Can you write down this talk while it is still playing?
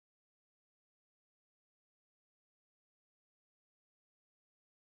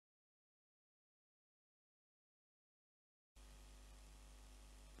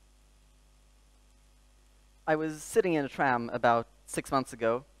I was sitting in a tram about 6 months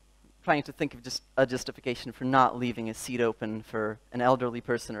ago, trying to think of just a justification for not leaving a seat open for an elderly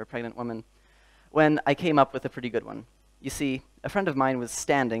person or a pregnant woman, when I came up with a pretty good one. You see, a friend of mine was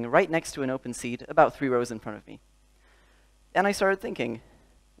standing right next to an open seat about 3 rows in front of me. And I started thinking,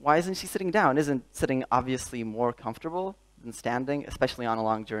 why isn't she sitting down? Isn't sitting obviously more comfortable than standing, especially on a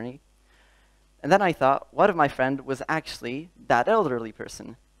long journey? And then I thought, what if my friend was actually that elderly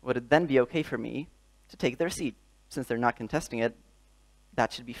person? Would it then be okay for me to take their seat? Since they're not contesting it,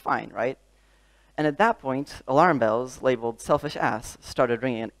 that should be fine, right? And at that point, alarm bells labeled selfish ass started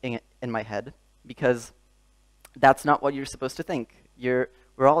ringing in my head, because that's not what you're supposed to think. We're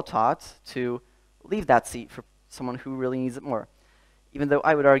all taught to leave that seat for someone who really needs it more. Even though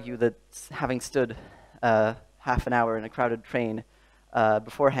I would argue that having stood half an hour in a crowded train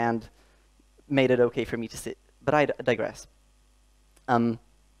beforehand made it okay for me to sit. But I digress.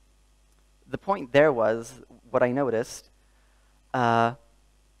 The point there was, what I noticed,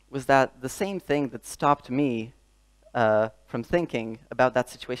 was that the same thing that stopped me from thinking about that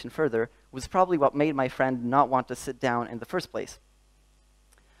situation further was probably what made my friend not want to sit down in the first place.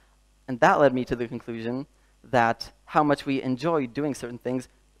 And that led me to the conclusion that how much we enjoy doing certain things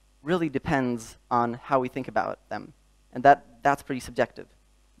really depends on how we think about them. And that's pretty subjective,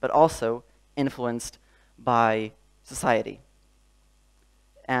 but also influenced by society.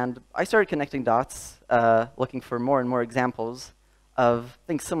 And I started connecting dots, looking for more and more examples of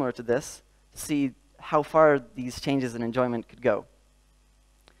things similar to this, to see how far these changes in enjoyment could go.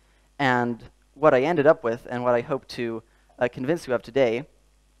 And what I ended up with, and what I hope to convince you of today,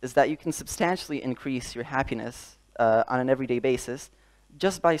 is that you can substantially increase your happiness on an everyday basis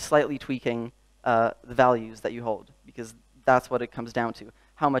just by slightly tweaking the values that you hold, because that's what it comes down to.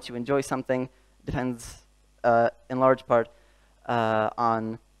 How much you enjoy something depends in large part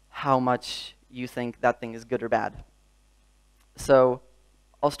on how much you think that thing is good or bad. So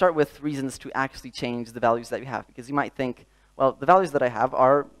I'll start with reasons to actually change the values that you have, because you might think, well, the values that I have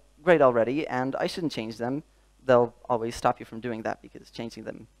are great already, and I shouldn't change them. They'll always stop you from doing that, because changing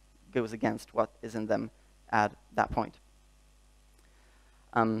them goes against what is in them at that point.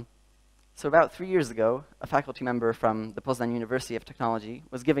 So about 3 years ago, a faculty member from the Poznań University of Technology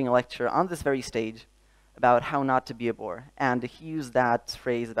was giving a lecture on this very stage about how not to be a bore. And he used that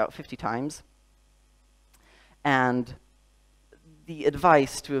phrase about 50 times. And the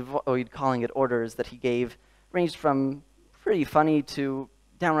advice to avoid calling it orders that he gave ranged from pretty funny to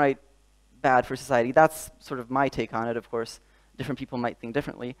downright bad for society. That's sort of my take on it. Of course, different people might think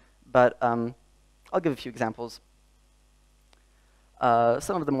differently, but I'll give a few examples.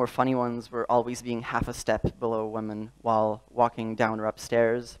 Some of the more funny ones were always being half a step below women while walking down or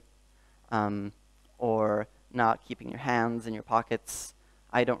upstairs, or not keeping your hands in your pockets.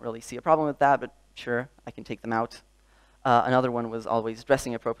 I don't really see a problem with that, but sure, I can take them out. Another one was always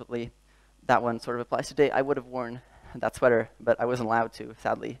dressing appropriately. That one sort of applies today. I would have worn that sweater, but I wasn't allowed to,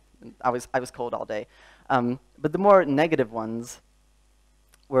 sadly. I was cold all day. But the more negative ones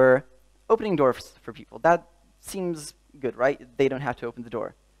were opening doors for people. That seems good, right? They don't have to open the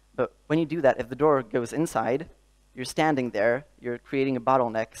door. But when you do that, if the door goes inside, you're standing there, you're creating a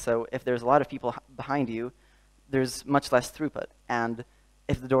bottleneck, so if there's a lot of people behind you, there's much less throughput. And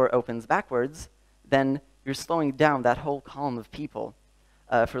if the door opens backwards, then you're slowing down that whole column of people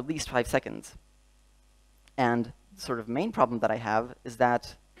for at least 5 seconds. And the sort of main problem that I have is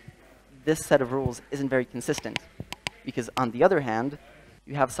that this set of rules isn't very consistent. Because on the other hand,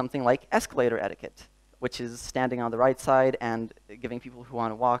 you have something like escalator etiquette, which is standing on the right side and giving people who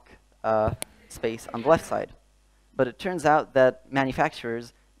want to walk space on the left side. But it turns out that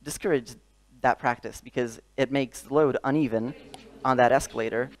manufacturers discourage that practice because it makes the load uneven on that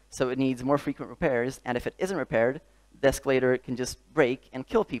escalator, so it needs more frequent repairs, and if it isn't repaired, the escalator can just break and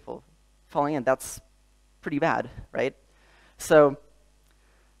kill people falling in. That's pretty bad, right? So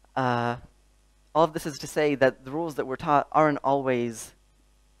all of this is to say that the rules that we're taught aren't always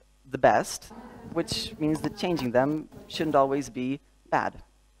the best, which means that changing them shouldn't always be bad.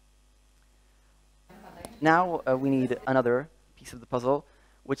 Now we need another piece of the puzzle,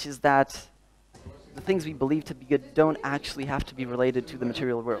 which is that the things we believe to be good don't actually have to be related to the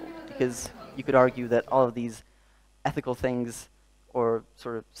material world, because you could argue that all of these ethical things or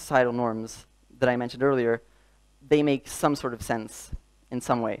sort of societal norms that I mentioned earlier, they make some sort of sense in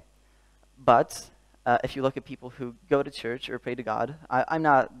some way. But if you look at people who go to church or pray to God, I'm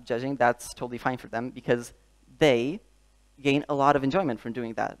not judging, that's totally fine for them, because they gain a lot of enjoyment from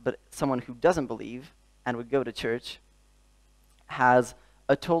doing that. But someone who doesn't believe and would go to church has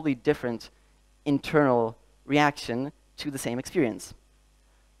a totally different internal reaction to the same experience.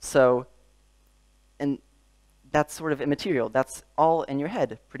 So, and that's sort of immaterial. That's all in your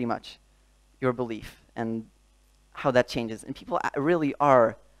head, pretty much, your belief and how that changes. And people really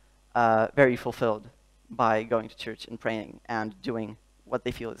are very fulfilled by going to church and praying and doing what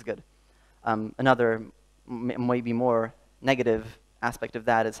they feel is good. Another, maybe more negative aspect of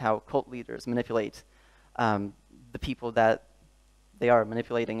that is how cult leaders manipulate the people that they are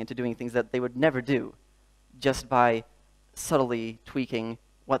manipulating into doing things that they would never do just by subtly tweaking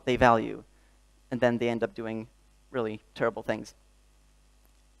what they value. And then they end up doing really terrible things.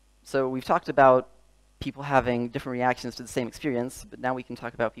 So we've talked about people having different reactions to the same experience, but now we can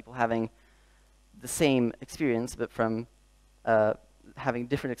talk about people having the same experience, but from having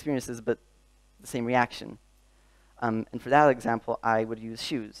different experiences, but the same reaction. And for that example, I would use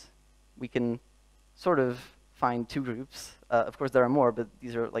shoes. We can sort of find two groups. Of course, there are more, but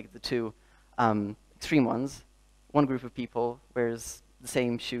these are like the two extreme ones. One group of people wears the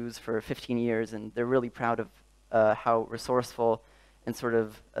same shoes for 15 years, and they're really proud of how resourceful and sort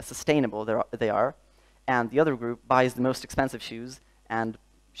of sustainable they are. And the other group buys the most expensive shoes and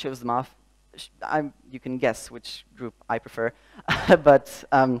shows them off. You can guess which group I prefer. But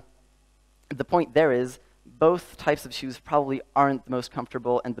the point there is, both types of shoes probably aren't the most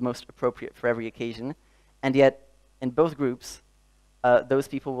comfortable and the most appropriate for every occasion. And yet, in both groups, those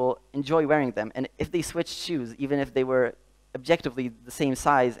people will enjoy wearing them. And if they switched shoes, even if they were objectively the same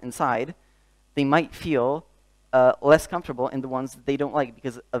size inside, they might feel less comfortable in the ones that they don't like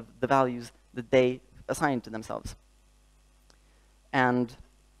because of the values that they assign to themselves. And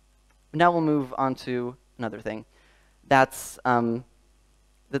now we'll move on to another thing. That's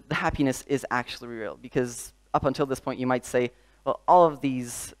that the happiness is actually real. Because up until this point, you might say, well, all of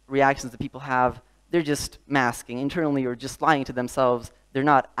these reactions that people have, they're just masking internally or just lying to themselves. They're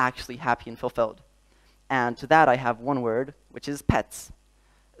not actually happy and fulfilled. And to that, I have one word, which is pets.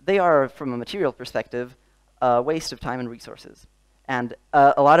 They are, from a material perspective, a waste of time and resources. And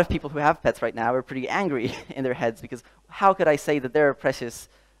a lot of people who have pets right now are pretty angry in their heads because how could I say that their precious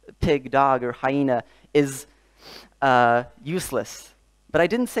pig, dog, or hyena is useless? But I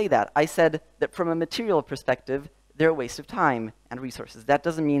didn't say that. I said that from a material perspective, they're a waste of time and resources. That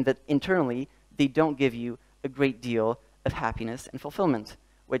doesn't mean that internally they don't give you a great deal of happiness and fulfillment,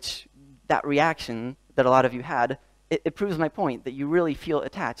 which that reaction that a lot of you had, it proves my point that you really feel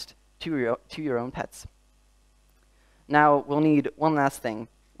attached to your own pets. Now, we'll need one last thing,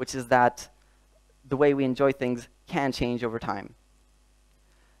 which is that the way we enjoy things can change over time.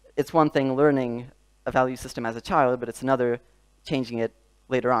 It's one thing learning a value system as a child, but it's another changing it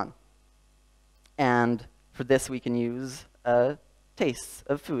later on. And for this, we can use tastes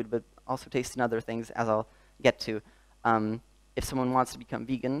of food, but also tastes in other things, as I'll get to. If someone wants to become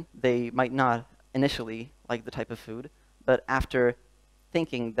vegan, they might not initially like the type of food, but after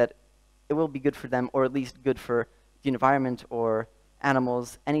thinking that it will be good for them, or at least good for the environment or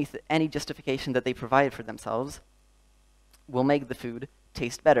animals, any justification that they provide for themselves will make the food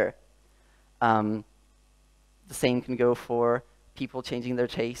taste better. The same can go for people changing their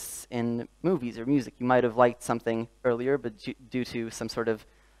tastes in movies or music. You might have liked something earlier, but due to some sort of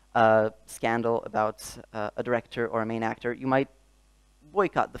scandal about a director or a main actor, you might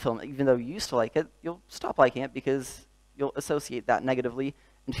boycott the film. Even though you used to like it, you'll stop liking it because you'll associate that negatively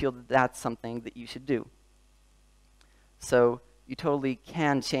and feel that that's something that you should do. So you totally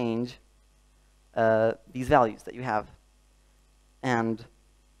can change these values that you have. And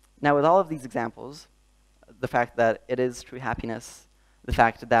now with all of these examples, the fact that it is true happiness, the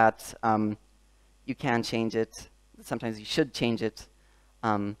fact that you can change it, that sometimes you should change it,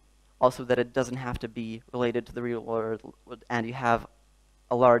 also that it doesn't have to be related to the real world, and you have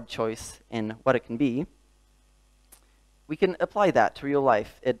a large choice in what it can be, we can apply that to real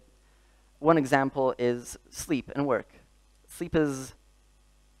life. One example is sleep and work. Sleep is,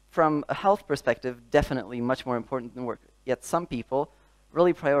 from a health perspective, definitely much more important than work. Yet some people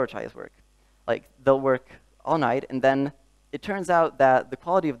really prioritize work. Like, they'll work all night, and then it turns out that the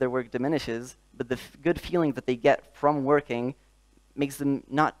quality of their work diminishes, but the good feeling that they get from working makes them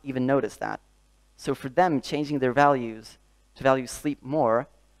not even notice that. So for them, changing their values to value sleep more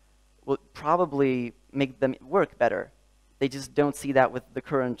will probably make them work better. They just don't see that with the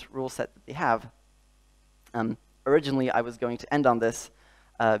current rule set that they have. Originally, I was going to end on this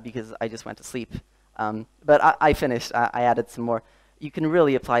because I just went to sleep. But I finished. I added some more. You can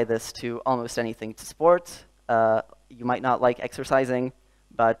really apply this to almost anything. To sport, you might not like exercising,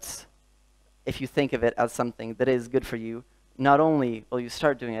 but if you think of it as something that is good for you, not only will you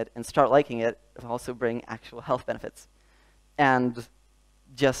start doing it and start liking it, it will also bring actual health benefits. And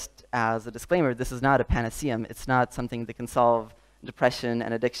just as a disclaimer, this is not a panacea. It's not something that can solve depression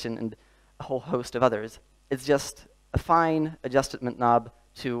and addiction and a whole host of others. It's just a fine adjustment knob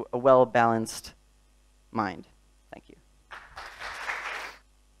to a well-balanced mind.